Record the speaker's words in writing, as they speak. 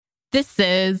This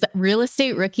is Real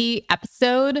Estate Rookie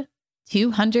episode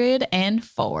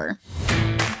 204.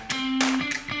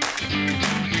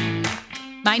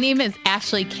 My name is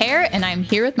Ashley Kerr, and I'm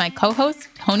here with my co-host,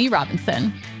 Tony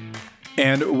Robinson.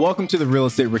 And welcome to the Real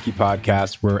Estate Rookie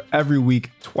podcast, where every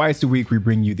week, twice a week, we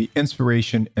bring you the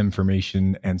inspiration,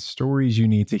 information, and stories you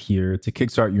need to hear to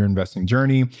kickstart your investing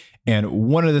journey. And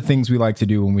one of the things we like to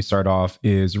do when we start off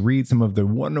is read some of the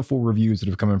wonderful reviews that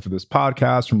have come in for this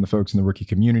podcast from the folks in the rookie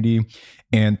community.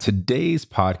 And today's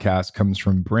podcast comes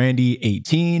from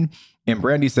Brandy18. And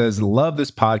Brandy says, love this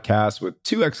podcast with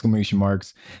 2 exclamation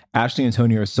marks. Ashley and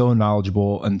Tony are so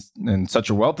knowledgeable and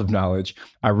such a wealth of knowledge.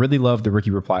 I really love the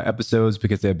Rookie Reply episodes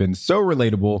because they have been so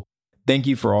relatable. Thank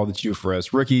you for all that you do for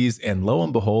us rookies. And lo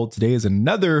and behold, today is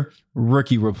another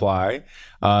Rookie Reply.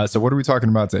 So what are we talking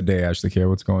about today, Ashley Kerr?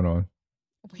 What's going on?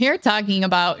 We're talking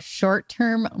about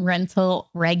short-term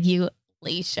rental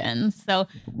regulations. So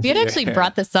we had actually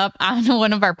brought this up on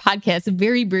one of our podcasts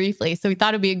very briefly. So we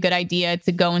thought it'd be a good idea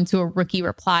to go into a Rookie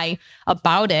Reply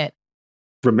about it.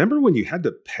 Remember when you had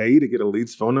to pay to get a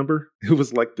lead's phone number? It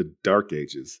was like the dark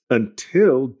ages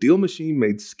until Deal Machine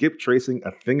made skip tracing a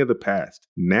thing of the past.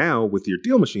 Now, with your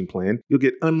Deal Machine plan, you'll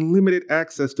get unlimited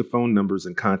access to phone numbers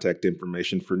and contact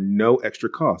information for no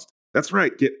extra cost. That's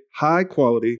right, get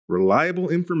high-quality, reliable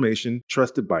information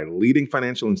trusted by leading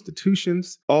financial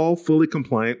institutions, all fully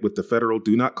compliant with the federal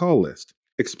Do Not Call list.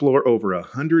 Explore over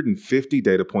 150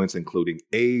 data points, including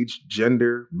age,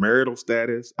 gender, marital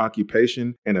status,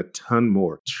 occupation, and a ton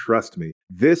more. Trust me,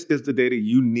 this is the data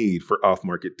you need for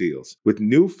off-market deals. With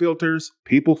new filters,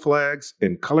 people flags,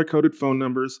 and color-coded phone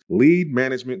numbers, lead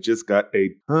management just got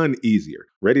a ton easier.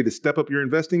 Ready to step up your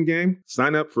investing game?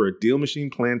 Sign up for a Deal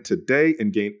Machine plan today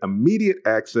and gain immediate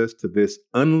access to this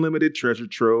unlimited treasure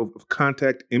trove of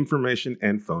contact information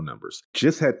and phone numbers.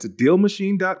 Just head to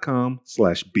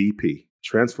DealMachine.com/BP.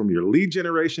 Transform your lead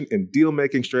generation and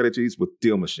deal-making strategies with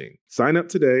Deal Machine. Sign up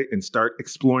today and start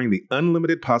exploring the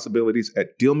unlimited possibilities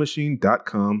at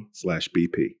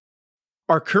DealMachine.com/BP.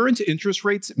 Are current interest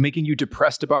rates making you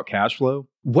depressed about cash flow?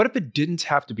 What if it didn't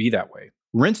have to be that way?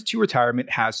 Rent to Retirement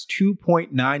has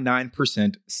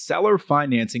 2.99% seller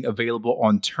financing available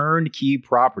on turnkey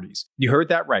properties. You heard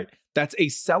that right. That's a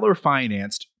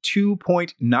seller-financed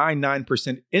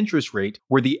 2.99% interest rate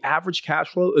where the average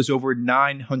cash flow is over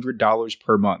 $900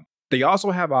 per month. They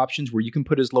also have options where you can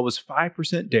put as low as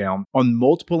 5% down on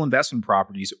multiple investment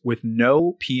properties with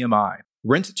no PMI.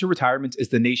 Rent to Retirement is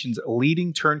the nation's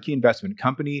leading turnkey investment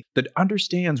company that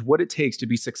understands what it takes to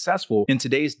be successful in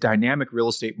today's dynamic real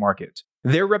estate market.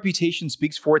 Their reputation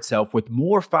speaks for itself with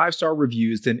more 5-star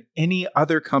reviews than any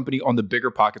other company on the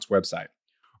BiggerPockets website.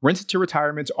 Rent to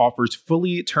Retirement offers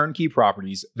fully turnkey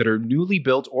properties that are newly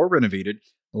built or renovated,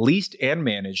 leased and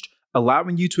managed,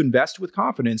 allowing you to invest with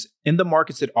confidence in the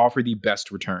markets that offer the best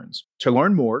returns. To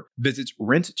learn more, visit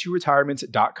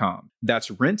renttoretirement.com. That's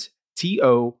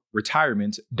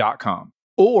renttoretirement.com.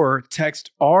 Or text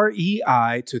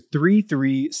REI to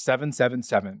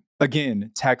 33777. Again,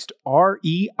 text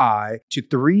REI to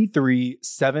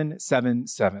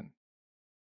 33777.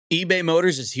 eBay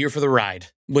Motors is here for the ride.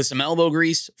 With some elbow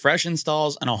grease, fresh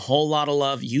installs, and a whole lot of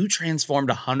love, you transformed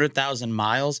 100,000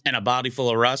 miles and a body full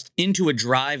of rust into a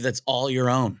drive that's all your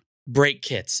own. Brake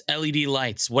kits, LED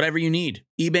lights, whatever you need,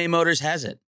 eBay Motors has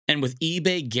it. And with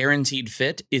eBay Guaranteed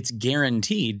Fit, it's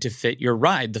guaranteed to fit your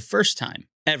ride the first time,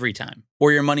 every time,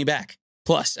 or your money back.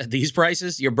 Plus, at these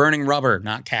prices, you're burning rubber,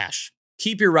 not cash.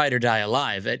 Keep your ride or die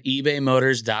alive at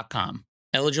ebaymotors.com.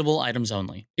 Eligible items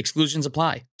only. Exclusions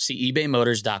apply. See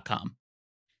ebaymotors.com.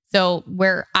 So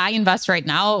where I invest right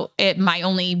now, my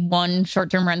only one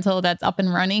short-term rental that's up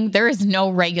and running, there is no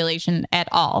regulation at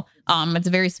all. It's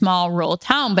a very small rural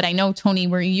town, but I know, Tony,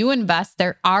 where you invest,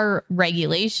 there are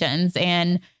regulations.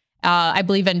 And I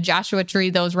believe in Joshua Tree,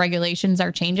 those regulations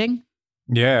are changing.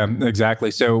 Yeah, exactly.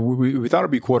 So we thought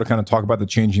it'd be cool to kind of talk about the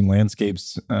changing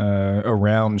landscapes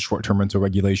around short-term rental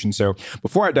regulation. So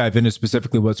before I dive into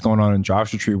specifically what's going on in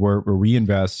Joshua Tree, where we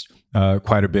invest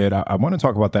quite a bit, I want to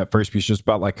talk about that first piece, just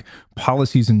about like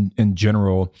policies in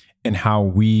general and how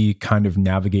we kind of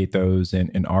navigate those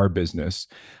in our business.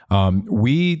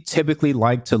 We typically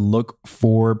like to look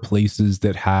for places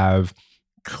that have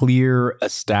clear,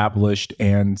 established,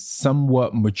 and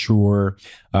somewhat mature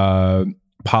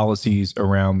policies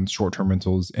around short-term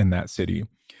rentals in that city.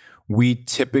 We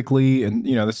typically, and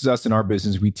this is us in our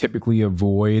business, we typically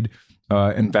avoid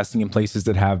investing in places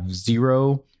that have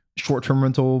zero short-term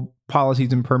rental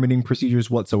policies and permitting procedures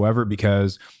whatsoever,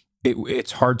 because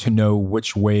it's hard to know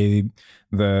which way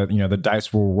the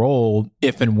dice will roll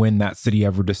if and when that city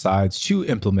ever decides to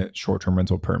implement short-term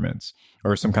rental permits.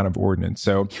 or some kind of ordinance.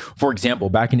 So, for example,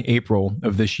 back in April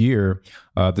of this year,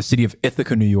 the city of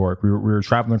Ithaca, New York, we were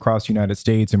traveling across the United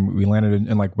States, and we landed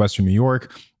in like Western New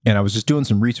York. And I was just doing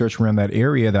some research around that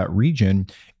area, that region,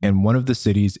 and one of the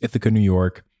cities, Ithaca, New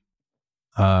York,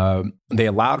 they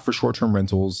allowed for short-term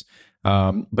rentals,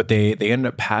 but they ended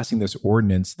up passing this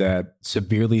ordinance that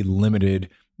severely limited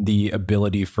the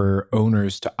ability for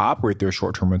owners to operate their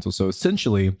short-term rentals. So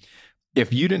essentially,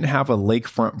 if you didn't have a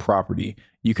lakefront property,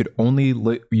 you can only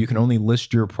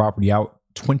list your property out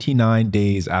 29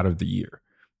 days out of the year,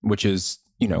 which is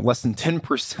less than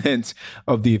 10%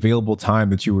 of the available time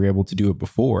that you were able to do it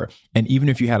before. And even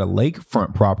if you had a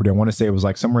lakefront property, I want to say it was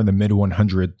like somewhere in the mid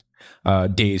 100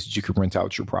 days that you could rent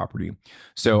out your property.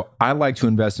 So I like to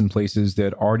invest in places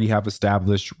that already have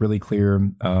established really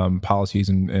clear policies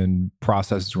and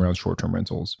processes around short-term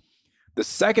rentals. The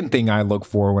second thing I look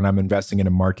for when I'm investing in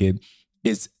a market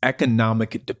is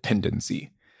economic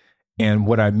dependency. And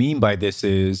what I mean by this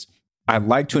is I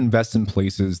like to invest in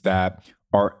places that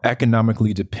are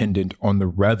economically dependent on the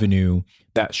revenue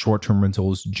that short-term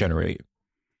rentals generate.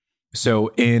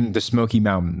 So in the Smoky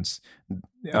Mountains,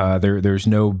 there's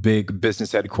no big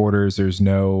business headquarters. There's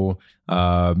no,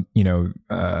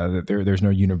 there's no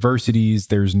universities.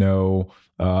 There's no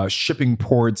shipping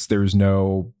ports. There's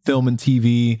no film and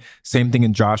TV. Same thing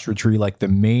in Joshua Tree. Like the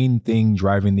main thing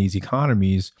driving these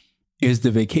economies is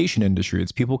the vacation industry.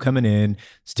 It's people coming in,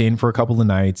 staying for a couple of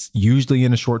nights, usually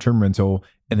in a short-term rental,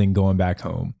 and then going back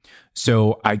home.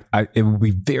 So it would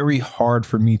be very hard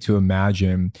for me to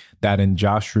imagine that in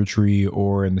Joshua Tree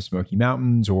or in the Smoky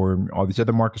Mountains or all these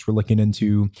other markets we're looking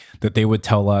into, that they would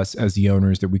tell us as the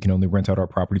owners that we can only rent out our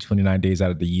property 29 days out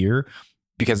of the year,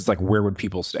 because it's like, where would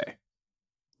people stay?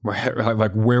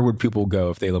 Like, where would people go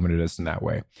if they limited us in that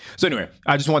way? So anyway,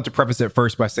 I just want to preface it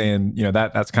first by saying,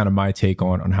 that's kind of my take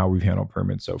on how we've handled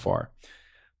permits so far.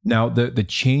 Now, the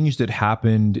change that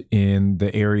happened in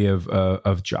the area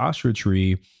of Joshua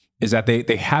Tree is that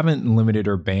they haven't limited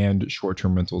or banned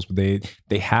short-term rentals, but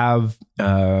they have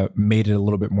made it a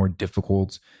little bit more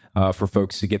difficult for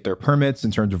folks to get their permits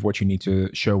in terms of what you need to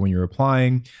show when you're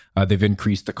applying. They've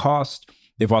increased the cost.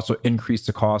 They've also increased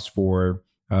the cost for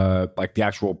like the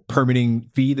actual permitting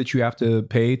fee that you have to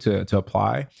pay to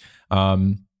apply.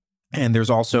 And there's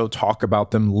also talk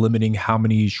about them limiting how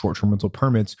many short-term rental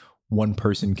permits one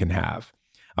person can have.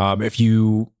 If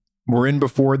you were in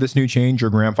before this new change,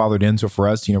 you're grandfathered in. So for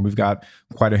us, we've got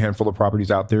quite a handful of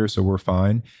properties out there, so we're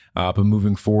fine. But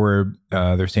moving forward,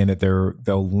 they're saying that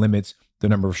they'll limit the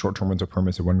number of short-term rental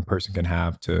permits that one person can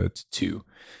have to 2.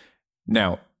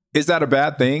 Now, is that a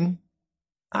bad thing?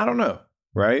 I don't know,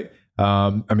 right?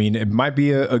 It might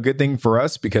be a good thing for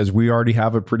us because we already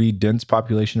have a pretty dense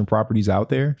population of properties out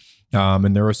there.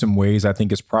 And there are some ways I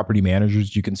think as property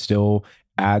managers, you can still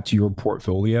add to your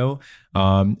portfolio.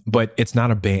 But it's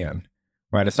not a ban,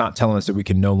 right? It's not telling us that we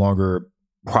can no longer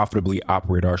profitably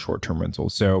operate our short-term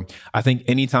rentals. So I think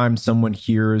anytime someone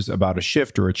hears about a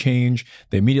shift or a change,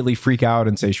 they immediately freak out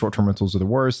and say short-term rentals are the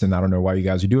worst. And I don't know why you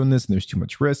guys are doing this. And there's too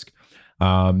much risk.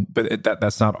 But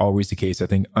that's not always the case. I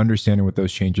think understanding what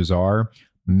those changes are,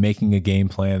 making a game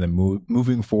plan, and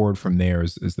moving forward from there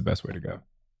is the best way to go.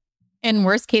 In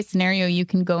worst case scenario, you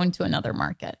can go into another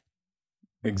market.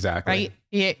 Exactly.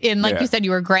 Right. And like you said,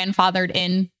 you were grandfathered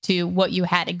into what you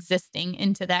had existing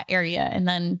into that area. And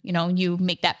then, you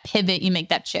make that pivot, you make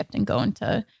that shift and go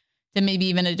into maybe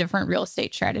even a different real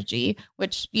estate strategy,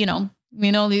 which, you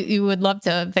would love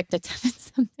to evict a tenant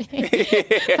someday.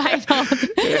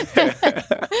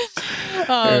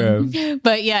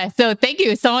 But yeah, so thank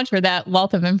you so much for that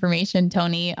wealth of information,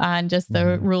 Tony, on just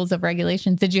the rules of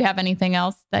regulations. Did you have anything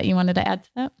else that you wanted to add to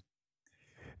that?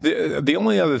 The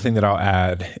only other thing that I'll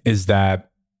add is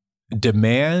that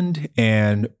demand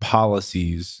and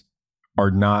policies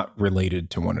are not related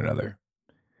to one another.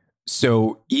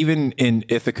 So even in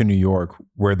Ithaca, New York,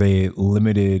 where they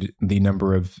limited the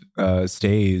number of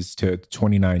stays to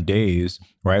 29 days,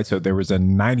 right? So there was a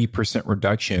 90%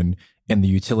 reduction in the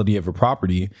utility of a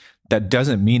property. That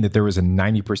doesn't mean that there was a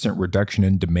 90% reduction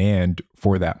in demand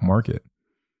for that market.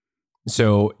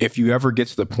 So if you ever get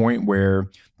to the point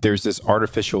where there's this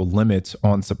artificial limit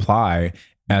on supply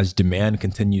as demand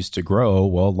continues to grow,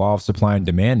 well, law of supply and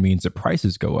demand means that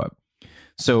prices go up.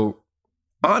 So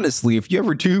honestly, if you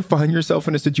ever do find yourself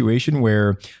in a situation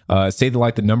where, say,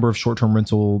 the number of short-term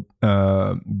rental,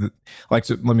 so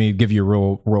let me give you a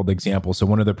real world example. So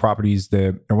one of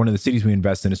the cities we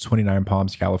invest in is 29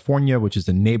 Palms, California, which is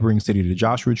a neighboring city to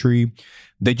Joshua Tree.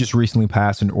 They just recently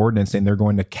passed an ordinance saying they're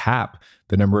going to cap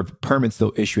the number of permits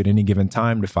they'll issue at any given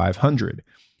time to 500.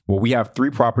 Well, we have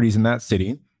 3 properties in that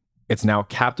city. It's now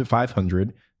capped at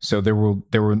 500. So there were,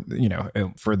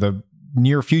 for the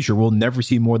near future, we'll never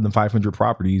see more than 500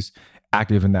 properties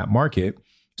active in that market.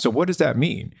 So what does that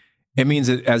mean? It means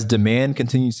that as demand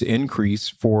continues to increase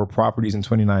for properties in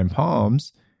 29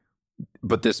 Palms,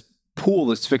 but this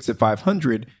pool is fixed at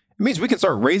 500, it means we can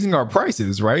start raising our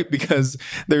prices, right? Because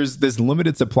there's this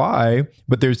limited supply,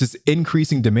 but there's this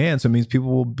increasing demand. So it means people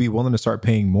will be willing to start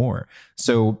paying more.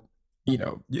 So,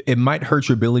 it might hurt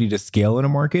your ability to scale in a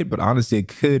market, but honestly, it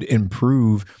could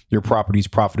improve your property's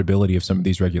profitability if some of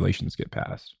these regulations get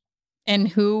passed. And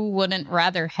who wouldn't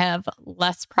rather have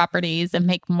less properties and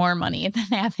make more money than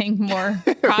having more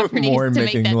properties more to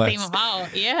make that less. same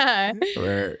amount? Yeah.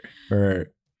 Right.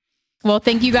 Well,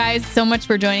 thank you guys so much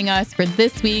for joining us for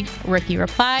this week's Rookie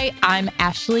Reply. I'm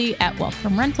Ashley at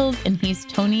Welcome Rentals, and he's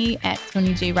Tony at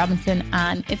Tony J. Robinson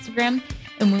on Instagram.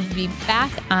 And we'll be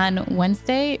back on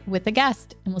Wednesday with a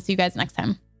guest. And we'll see you guys next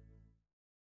time.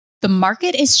 The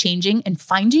market is changing and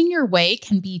finding your way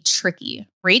can be tricky.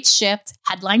 Rates shift,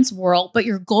 headlines whirl, but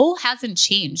your goal hasn't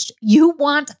changed. You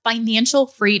want financial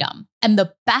freedom. And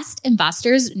the best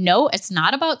investors know it's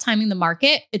not about timing the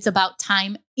market, it's about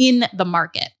time in the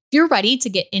market. If you're ready to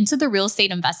get into the real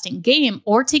estate investing game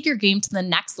or take your game to the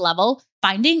next level,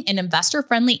 finding an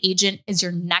investor-friendly agent is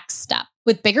your next step.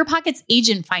 With BiggerPockets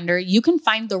Agent Finder, you can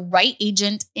find the right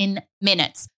agent in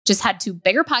minutes. Just head to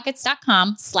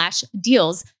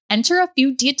biggerpockets.com/deals, enter a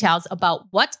few details about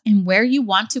what and where you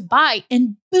want to buy,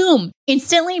 and boom,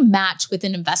 instantly match with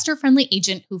an investor-friendly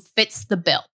agent who fits the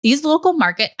bill. These local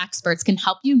market experts can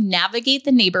help you navigate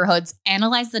the neighborhoods,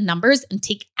 analyze the numbers, and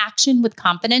take action with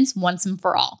confidence once and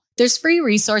for all. There's free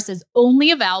resources only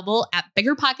available at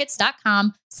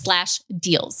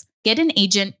biggerpockets.com/deals. Get an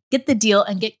agent, get the deal,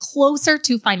 and get closer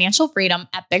to financial freedom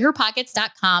at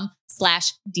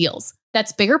biggerpockets.com/deals.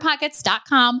 That's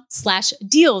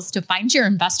biggerpockets.com/deals to find your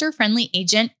investor-friendly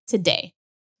agent today.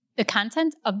 The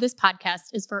content of this podcast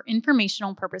is for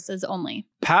informational purposes only.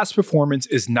 Past performance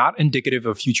is not indicative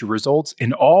of future results,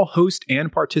 and all host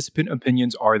and participant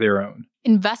opinions are their own.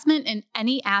 Investment in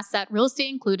any asset, real estate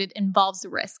included, involves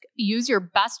risk. Use your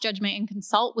best judgment and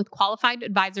consult with qualified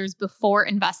advisors before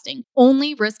investing.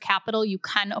 Only risk capital you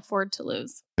can afford to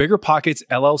lose. BiggerPockets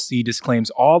LLC disclaims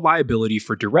all liability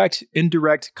for direct,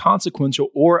 indirect, consequential,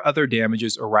 or other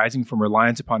damages arising from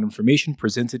reliance upon information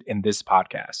presented in this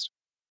podcast.